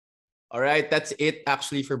All right, that's it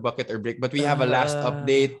actually for Bucket or Brick. But we have a last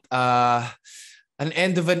update. An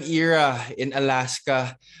end of an era in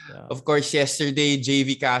Alaska. Yeah. Of course, yesterday,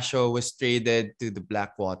 JVee CASIO was traded to the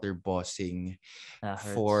Blackwater Bossing.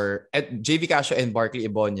 JVee CASIO and Barkley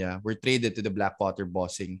Ibonia were traded to the Blackwater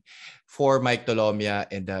Bossing for Mike Tolomia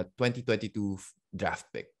and the 2022 draft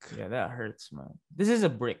pick. Yeah, that hurts, man. This is a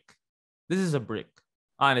brick.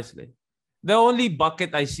 Honestly. The only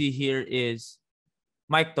bucket I see here is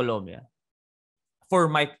Mike Tolomia. For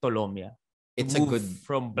Mike Tolomia. It's a good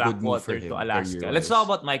from Blackwater to Alaska. Let's talk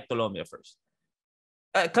about Mike Tolomia first.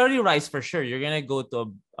 Career-wise, for sure, you're gonna go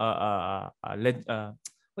to what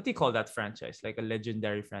do you call that franchise? Like a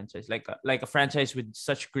legendary franchise, like a franchise with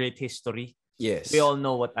such great history. Yes, we all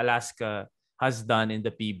know what Alaska has done in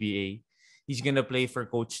the PBA. He's gonna play for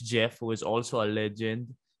Coach Jeff, who is also a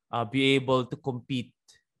legend. Be able to compete.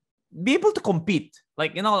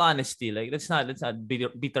 Like, in all honesty, like let's not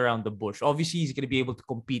beat around the bush. Obviously, he's gonna be able to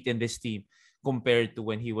compete in this team compared to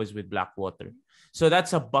when he was with Blackwater. So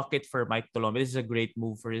that's a bucket for Mike Tolomia. This is a great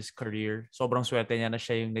move for his career. Sobrang swerte niya na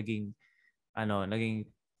siya yung naging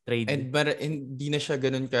trade. And hindi na siya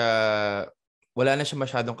ganun wala na siya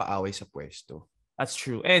masyadong kaaway sa pwesto. That's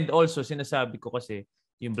true. And also, sinasabi ko kasi,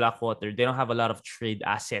 yung Blackwater, they don't have a lot of trade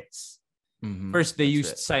assets. Mm-hmm. First, they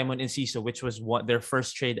used Simon Enciso, which was their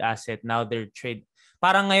first trade asset. Now their trade...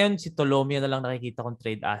 Parang ngayon, si Tolomia na lang nakikita kong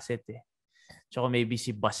trade asset eh. Tsaka maybe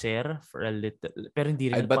si Baser for a little. Pero hindi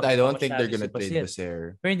rin. But I don't think they're gonna trade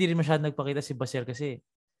Baser. Pero hindi rin masyadong nagpakita si Baser kasi.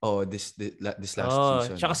 Oh, this last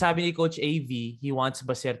season. Tsaka sabi ni Coach AV, he wants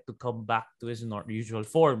Baser to come back to his usual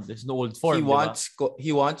form, his old form.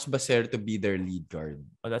 He wants Baser to be their lead guard.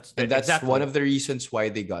 Oh, that's exactly one of the reasons why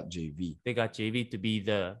they got JVee. They got JVee to be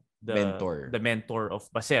the mentor of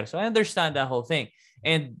Baser. So I understand that whole thing.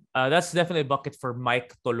 And that's definitely a bucket for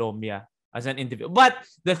Mike Tolomia as an individual. But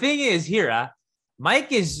the thing is here,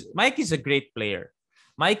 Mike is a great player.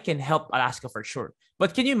 Mike can help Alaska for sure.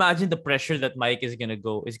 But can you imagine the pressure that Mike is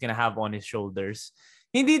gonna have on his shoulders?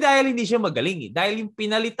 Hindi dahil hindi siya magaling, dahil yung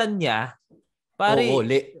pinalitan niya,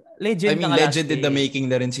 legend. I mean, legend in the making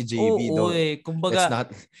na rin si JVee. Kumbaga,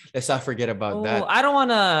 let's not forget about that. I don't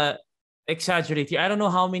wanna exaggerate here. I don't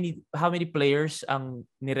know how many players ang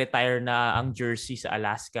ni-retire na ang jersey sa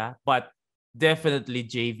Alaska, but definitely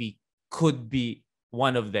JVee could be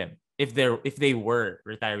one of them. If they were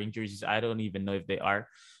retiring jerseys, I don't even know if they are.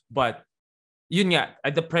 But yun nga,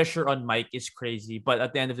 the pressure on Mike is crazy. But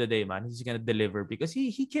at the end of the day, man, he's gonna deliver because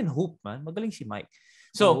he can hoop, man. Magaling si Mike.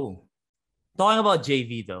 So, talking about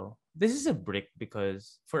JVee though, this is a brick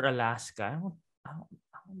because for Alaska, I don't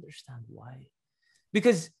understand why.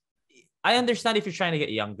 Because I understand if you're trying to get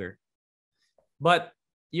younger, but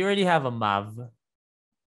you already have a Mav,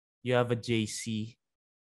 you have a JC,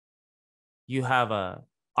 you have a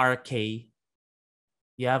RK,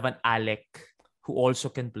 you have an Alec who also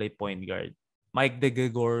can play point guard. Mike De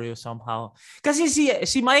Gregorio somehow. Kasi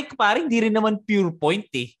si Mike parang di rin naman pure point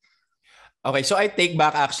eh. Okay, so I take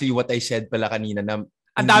back actually what I said pala kanina na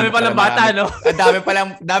ang dami palang bata, no?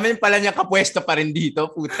 Ang dami pala niyang kapwesto pa rin dito,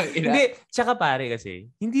 putang ina. Hindi, tsaka pare kasi,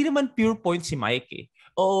 hindi naman pure point si Mike eh.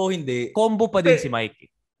 Oo, hindi. Combo pa din si Mike eh.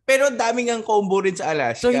 Pero daming ang combo rin sa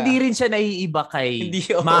Alaska. So hindi rin siya naiiba kay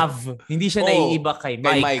Mav. Hindi siya naiiba kay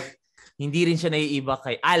Mike. Hindi rin siya naiiba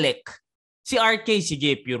kay Alec. Si RK,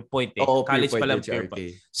 sige, pure point eh. College pa lang pure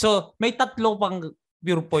point. So may tatlo pang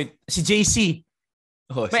pure point. Si JC.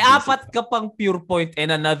 May apat ka pang pure point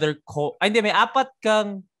and another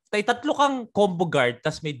may tatlo kang combo guard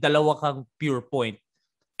tas may dalawa kang pure point.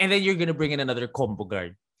 And then you're gonna bring in another combo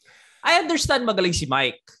guard. I understand magaling si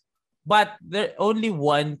Mike. But only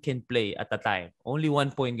one can play at a time. Only one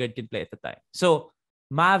point guard can play at a time. So,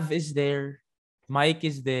 Mav is there. Mike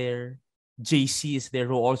is there. JC is there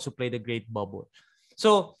who also played a great bubble.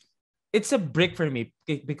 So, it's a brick for me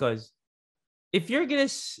because if you're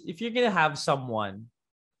gonna have someone,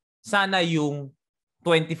 sana yung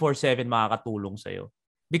 24/7 makakatulong sa'yo.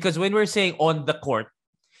 Because when we're saying on the court,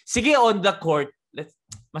 sige on the court,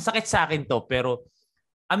 masakit sa akin to, pero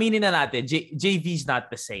aminin na natin, JVee is not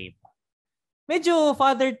the same. Medyo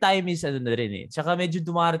father time is na rin eh. Tsaka medyo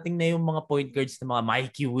dumarating na yung mga point guards na mga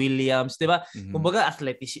Mikey Williams, di ba? Mm-hmm. Kumbaga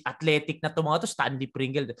athletic na to mga to, Stanley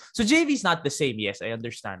Pringle. So JVee is not the same, yes, I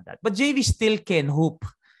understand that. But JVee still can hoop.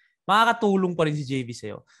 Makakatulong pa rin si JVee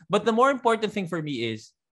sa'yo. But the more important thing for me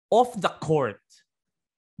is, off the court,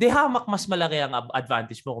 hamak mas malaki ang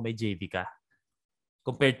advantage mo kung may JVee ka.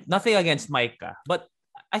 Compared, nothing against Mike ka. But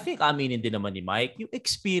I think aminin din naman ni Mike, yung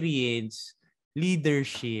experience,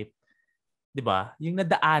 leadership, di ba? Yung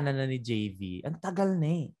nadaanan na ni JVee, ang tagal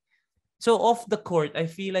na eh. So off the court, I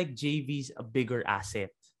feel like JVee's a bigger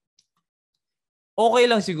asset. Okay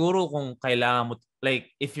lang siguro kung kailangan mo,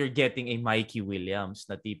 like, if you're getting a Mikee Williams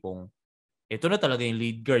na tipong, ito na talaga yung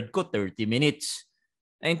lead guard ko, 30 minutes.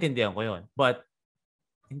 Naintindihan ko yun. But,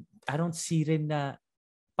 I don't see rin na,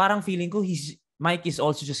 parang feeling ko, Mike is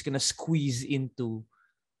also just gonna squeeze into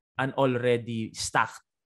an already stacked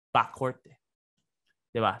backcourt.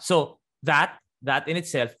 Diba? So, that in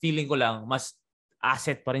itself, feeling ko lang, mas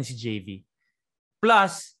asset pa rin si JVee.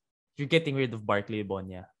 Plus, you're getting rid of Barkley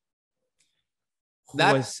Ibonia.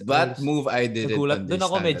 That move I didn't understand. Doon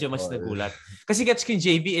ako medyo mas nagulat. Kasi gets ko yung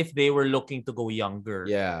JVee if they were looking to go younger.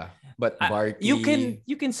 Yeah. But Barkley...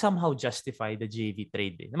 You can somehow justify the JVee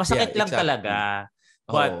trade. Masakit lang talaga.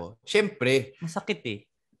 But, syempre. Masakit eh.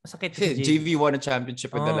 Masakit si JVee won a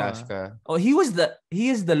championship with Alaska. He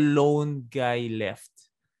is the lone guy left.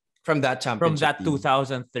 From that championship From that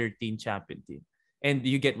team. 2013 champion team. And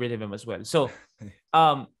you get rid of him as well. So,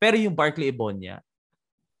 pero yung Barkley Ibonia,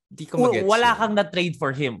 wala kang na-trade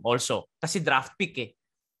for him also. Kasi draft pick eh.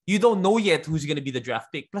 You don't know yet who's gonna be the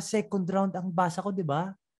draft pick. Plus second round ang basa ko, di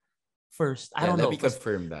ba? First. I don't know. Let me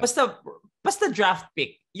confirm that. Basta draft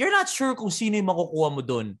pick. You're not sure kung sino yung makukuha mo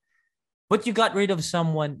dun. But you got rid of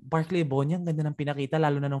someone. Barkley Ibonia, ang ganda ng pinakita,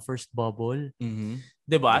 lalo na ng first bubble. Mm-hmm.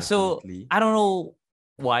 Di ba? So, I don't know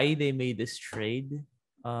why they made this trade.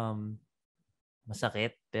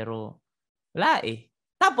 Masakit. Pero, wala eh.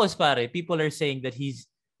 Tapos pare, people are saying that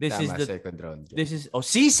This is the second round.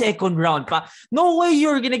 second round pa. No way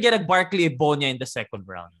you're gonna get a Barkley Ibonia in the second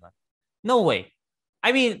round. Man. No way. I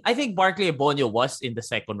mean, I think Barkley Ibonia was in the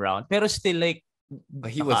second round, pero still like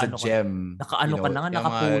he was a gem. Nakaano ka na nga,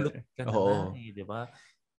 nakapulot ka na di ba?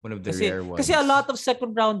 One of the rare ones. Kasi a lot of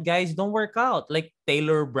second round guys don't work out. Like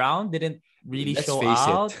Taylor Brown didn't really show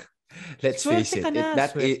out. Let's face it.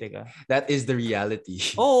 That is the reality.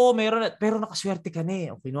 Oo, pero nakaswerte ka na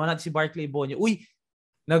eh. Kinuha natin si Barkley Ibonia. Uy,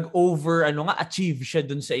 achieve siya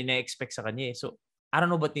dun sa ina-expect sa kanya. So, I don't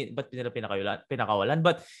know ba't nila pinakawalan.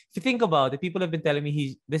 But if you think about it, people have been telling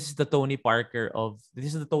me this is the Tony Parker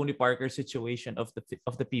situation of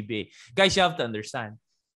the PBA. Guys, you have to understand.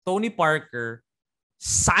 Tony Parker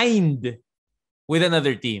signed with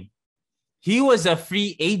another team. He was a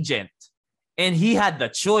free agent and he had the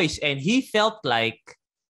choice and he felt like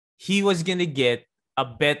he was going to be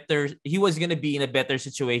in a better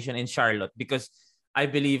situation in Charlotte because I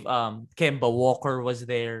believe Kemba Walker was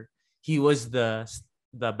there. He was the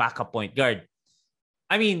backup point guard.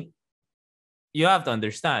 I mean, you have to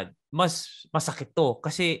understand, masakit to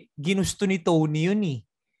kasi ginusto ni Tony yun eh.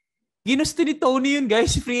 Ginusto ni Tony yun,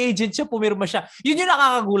 guys. Free agent siya, pumirma siya. Yun yung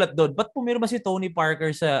nakakagulat doon. Ba't pumirma si Tony Parker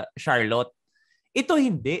sa Charlotte? Ito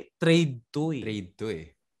hindi. Trade to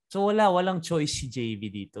eh. So walang choice si JVee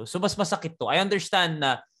dito. So mas masakit to. I understand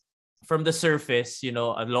na from the surface,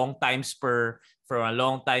 a long-time Spur, from a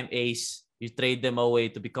long-time ace, you trade them away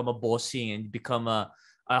to become a bossing and become a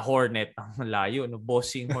Hornet. Ang layo, no?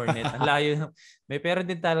 Bossing Hornet. Ang layo. May pero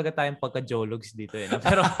din talaga tayong pagka-jologs dito.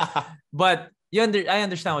 Pero, but, I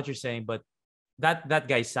understand what you're saying, but that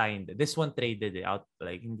guy signed. This one traded it out.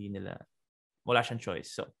 Like, wala siyang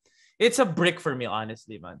choice. So, it's a brick for me,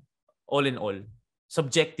 honestly, man. All in all.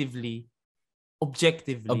 Objectively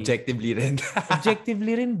rin.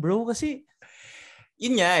 Objectively rin, bro. Kasi,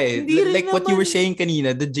 yun nga eh. Like what you were saying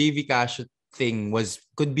kanina, the JVee CASIO thing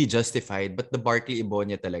could be justified, but the Barkley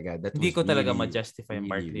Ibonia talaga, hindi ko talaga ma-justify yung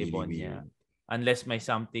Barkley Ibonia. Unless may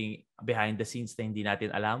something behind the scenes na hindi natin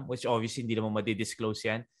alam, which obviously hindi naman madi-disclose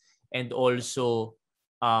yan. And also,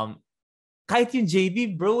 kahit yung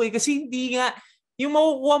JVee, bro, kasi hindi nga, yung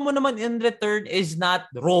makukuha mo naman in return is not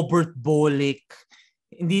Robert Bolick.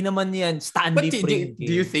 Hindi naman yan Stanley Frank.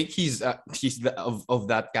 Do you think he's of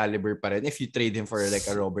that caliber pa rin if you trade him for like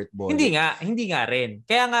a Robert Bolick? Hindi nga rin.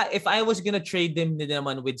 Kaya nga, if I was gonna trade him din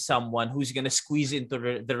naman with someone who's gonna squeeze into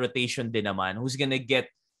the rotation din naman, who's gonna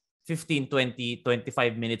get 15, 20,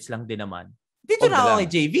 25 minutes lang din naman. Dito na ako kay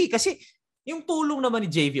JVee kasi yung tulong naman ni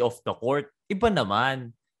JVee off the court, iba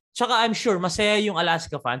naman. Tsaka I'm sure masaya yung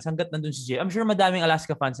Alaska fans hanggat nandun si JVee. I'm sure madaming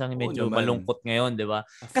Alaska fans ang medyo malungkot ngayon, di ba?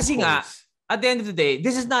 Kasi nga, at the end of the day,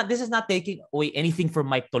 this is not taking away anything from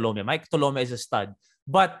Mike Tolome. Mike Tolome is a stud.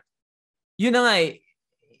 But, yun na nga eh,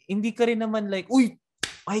 hindi ka rin naman like, uy,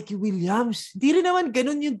 Mikee Williams. Hindi rin naman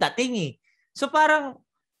ganun yung dating eh. So parang,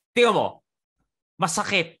 tingnan mo,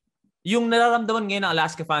 masakit. Yung nararamdaman ngayon ng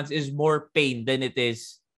Alaska fans is more pain than it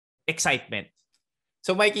is excitement.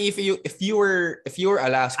 So Mikey, if you were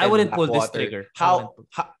Alaska, I wouldn't pull this trigger.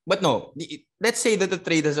 But no, let's say that the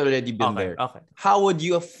trade has already been there. Okay. How would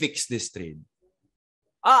you have fixed this trade?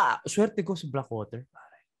 Swerte ko sa Blackwater.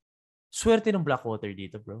 Swerte ng Blackwater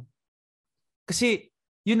dito, bro. Kasi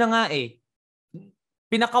yun na nga eh.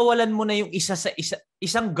 pinakawalan mo na yung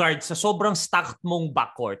isang guard sa sobrang stacked mong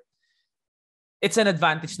backcourt, it's an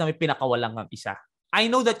advantage na may pinakawalan ng isa.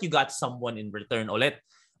 I know that you got someone in return ulit.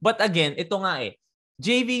 But again, ito nga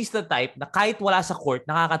JVee is the type na kahit wala sa court,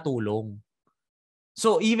 nakakatulong.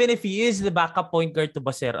 So even if he is the backup point guard to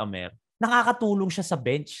Baser Amer, nakakatulong siya sa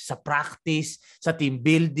bench, sa practice, sa team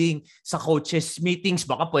building, sa coaches meetings.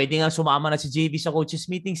 Baka pwede nga sumama na si JVee sa coaches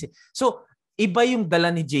meetings. So iba yung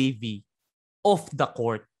dala ni JVee off the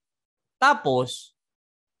court. Tapos,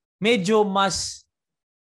 medyo mas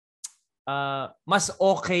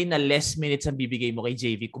okay na less minutes ang bibigay mo kay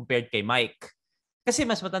JVee compared kay Mike. Kasi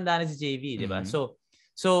mas matanda na si JVee, di ba?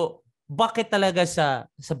 So bakit talaga sa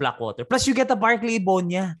Blackwater? Plus, you get a Barkley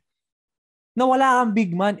Ibonia na wala kang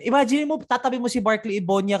big man. Imagine mo, tatabi mo si Barkley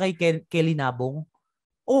Ibonia kay Kelly Nabong.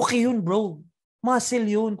 Okay yun, bro. Muscle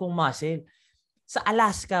yun kung muscle. Sa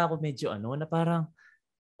Alaska ako medyo na parang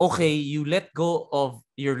okay, you let go of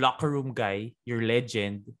your locker room guy, your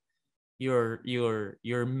legend, your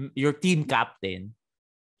team captain.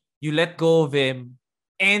 You let go of him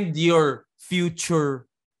and your future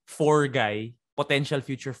potential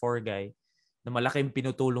future 4 guy na malaking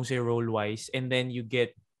pinutulong sa role-wise, and then you get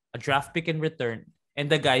a draft pick in return and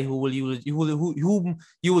the guy whom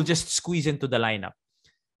you will just squeeze into the lineup.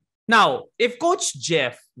 Now, if Coach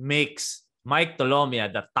Jeff makes Mike Tolomia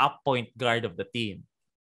the top point guard of the team,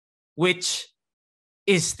 which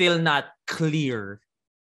is still not clear.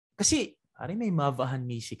 Kasi, may Mavahan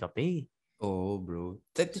Misi ka pa eh. Oh, bro.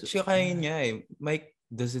 Kaya nga Mike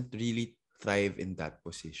doesn't really thrive in that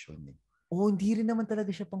position. Hindi rin naman talaga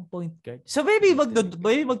siya pang point guard. So maybe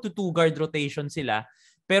magto-2 guard rotation sila.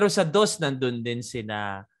 Pero sa DOS nandun din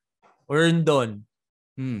Herndon.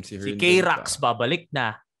 Si K-Rax babalik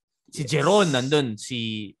na. Si Jeron nandun.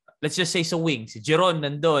 Let's just say sa wing. Si Jeron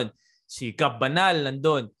nandun. Si Gab Banal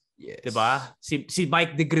nandun. Yes. Diba? Si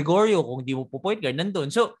Mike De Gregorio, kung di mo po point guard,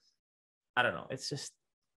 nandun. So, I don't know. It's just,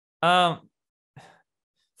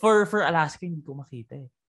 for Alaska, hindi ko makita eh.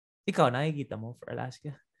 Ikaw, nakikita mo for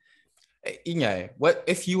Alaska? What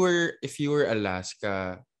if you were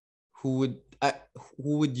Alaska, who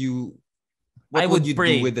would you do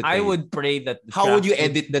with the trade? I would pray that how would you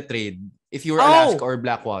edit the trade? If you were Alaska or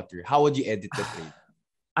Blackwater, how would you edit the trade?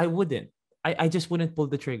 I wouldn't. I just wouldn't pull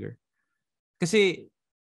the trigger. Kasi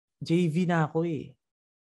JVee na ako eh.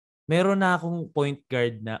 Meron na akong point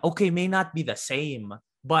guard na, okay, may not be the same,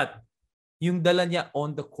 but yung dala niya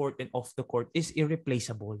on the court and off the court is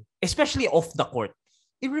irreplaceable. Especially off the court.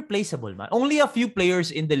 Irreplaceable, man. Only a few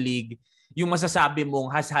players in the league yung masasabi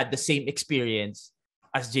mong has had the same experience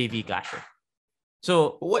as JVee CASIO.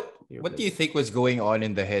 So, what do you think was going on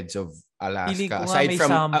in the heads of Alaska aside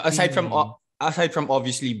from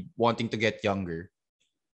obviously wanting to get younger?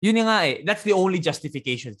 Yun nga eh. That's the only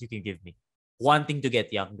justification that you can give me. Wanting to get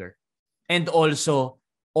younger. And also,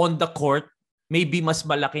 on the court, maybe mas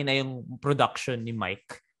malaki na yung production ni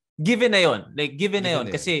Mike. Given na yun. Given na yun.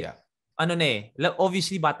 Kasi,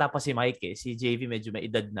 obviously, bata pa si Mike eh. Si JVee medyo may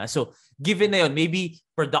edad na. So, given na yun, maybe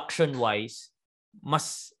production-wise,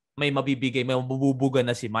 mas may mabibigay, may mabubuga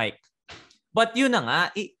na si Mike. But yun na nga,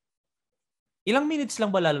 ilang minutes lang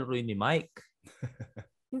ba lalaroin ni Mike?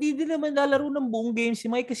 Hindi din naman lalaro ng buong game si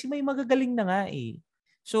Mike kasi may magagaling na nga eh.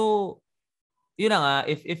 So, yun na nga,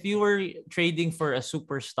 if you were trading for a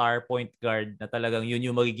superstar point guard na talagang yun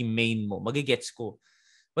yung magiging main mo, magigets ko.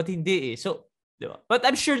 But hindi eh. So, diba? But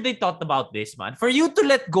I'm sure they thought about this, man. For you to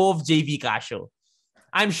let go of JVee CASIO,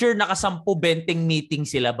 I'm sure nakasampu-benting meeting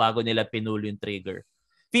sila bago nila pinulo yung trigger.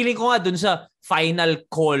 Feeling ko nga dun sa final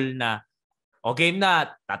call na game na,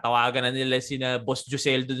 tatawagan na nila sina Boss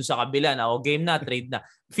Josel dun sa kabila na game na, trade na.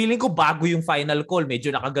 Feeling ko bago yung final call, medyo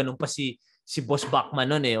nakaganon pa si Boss Bachman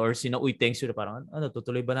nun eh, or sina Uy Tengsu na parang,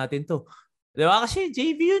 tutuloy ba natin to? Diba? Kasi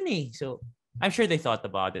JVee yun eh. So, I'm sure they thought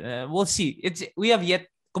about it. We'll see. We have yet,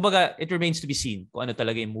 kumbaga, it remains to be seen kung ano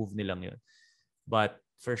talaga yung move nilang yun. But,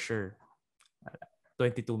 for sure,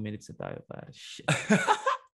 22 minutes na tayo pa. Shit.